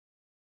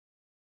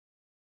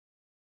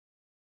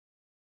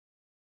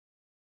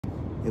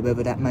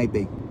whoever that may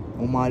be.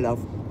 All my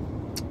love.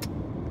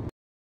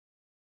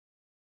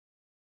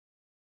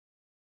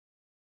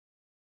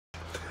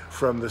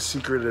 From the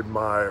Secret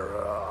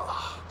Admirer.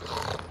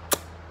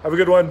 Have a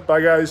good one.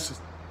 Bye, guys.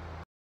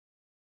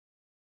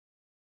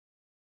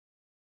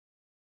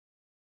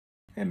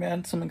 Hey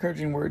man, some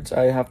encouraging words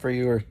I have for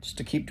you are just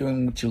to keep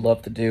doing what you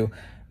love to do,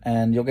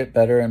 and you'll get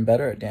better and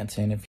better at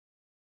dancing.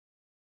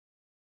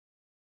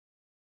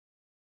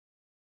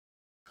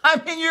 I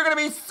mean, you're going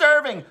to be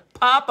serving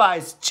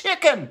Popeye's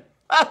chicken.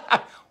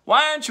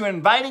 Why aren't you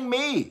inviting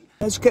me?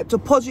 Has kept a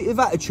positive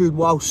attitude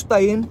while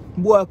staying,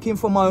 working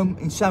from home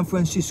in San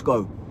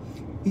Francisco.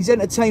 He's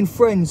entertained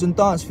friends and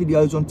dance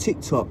videos on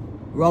TikTok,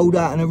 rolled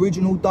out an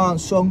original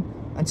dance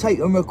song, and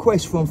taken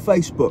requests from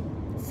Facebook.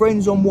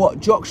 Friends on what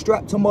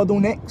jockstrap to model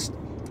next,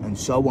 and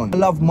so on. I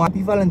love my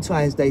Happy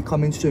Valentine's Day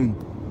coming soon.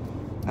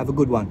 Have a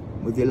good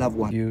one with your loved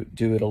one. You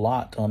do it a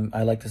lot.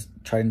 I like to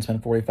try and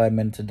spend 45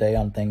 minutes a day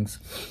on things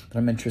that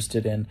I'm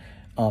interested in.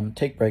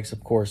 Take breaks,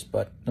 of course,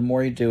 but the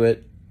more you do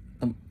it,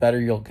 the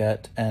better you'll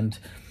get. And,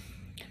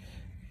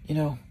 you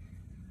know,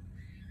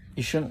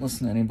 you shouldn't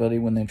listen to anybody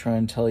when they try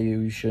and tell you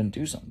you shouldn't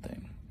do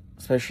something,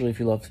 especially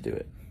if you love to do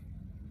it.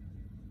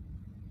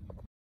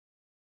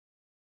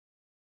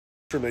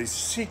 From a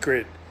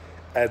Secret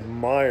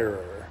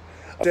Admirer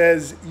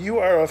says, you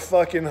are a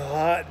fucking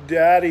hot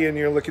daddy and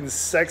you're looking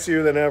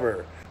sexier than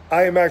ever.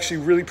 I am actually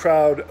really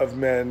proud of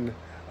men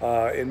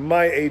in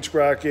my age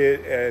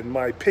bracket and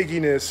my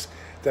pigginess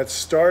that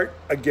start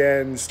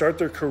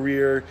their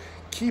career,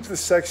 keep the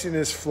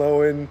sexiness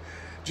flowing,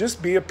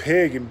 just be a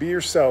pig and be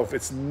yourself.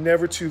 It's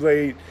never too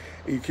late.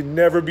 You can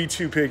never be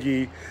too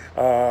piggy,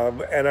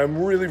 and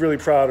I'm really, really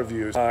proud of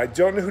you. I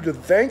don't know who to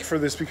thank for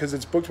this because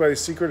it's booked by a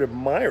Secret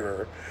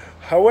Admirer.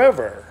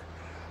 However,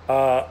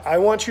 I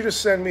want you to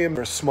send me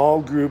a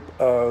small group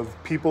of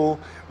people.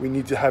 We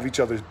need to have each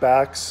other's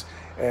backs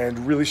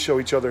and really show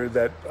each other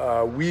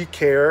that we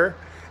care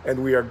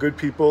and we are good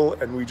people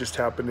and we just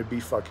happen to be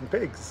fucking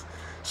pigs.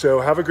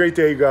 So have a great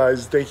day,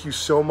 guys. Thank you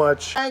so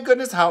much. My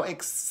goodness, how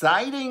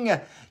exciting.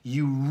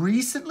 You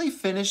recently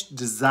finished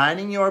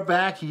designing your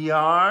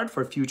backyard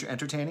for future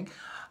entertaining.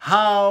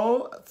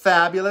 How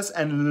fabulous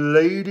and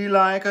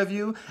ladylike of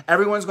you.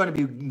 Everyone's going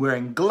to be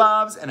wearing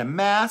gloves and a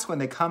mask when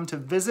they come to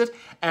visit.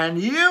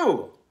 And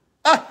you,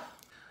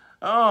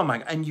 oh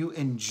my, and you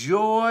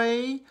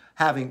enjoy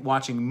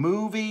watching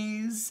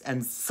movies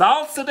and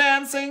salsa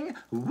dancing.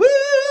 Woo!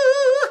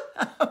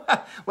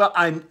 Well,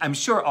 I'm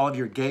sure all of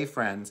your gay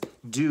friends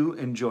do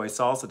enjoy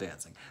salsa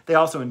dancing. They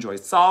also enjoy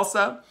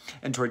salsa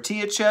and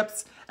tortilla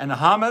chips and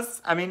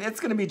hummus. I mean, it's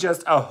going to be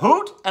just a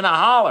hoot and a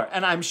holler.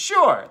 And I'm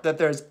sure that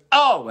there's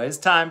always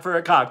time for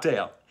a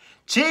cocktail.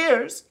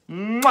 Cheers!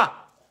 Mwah!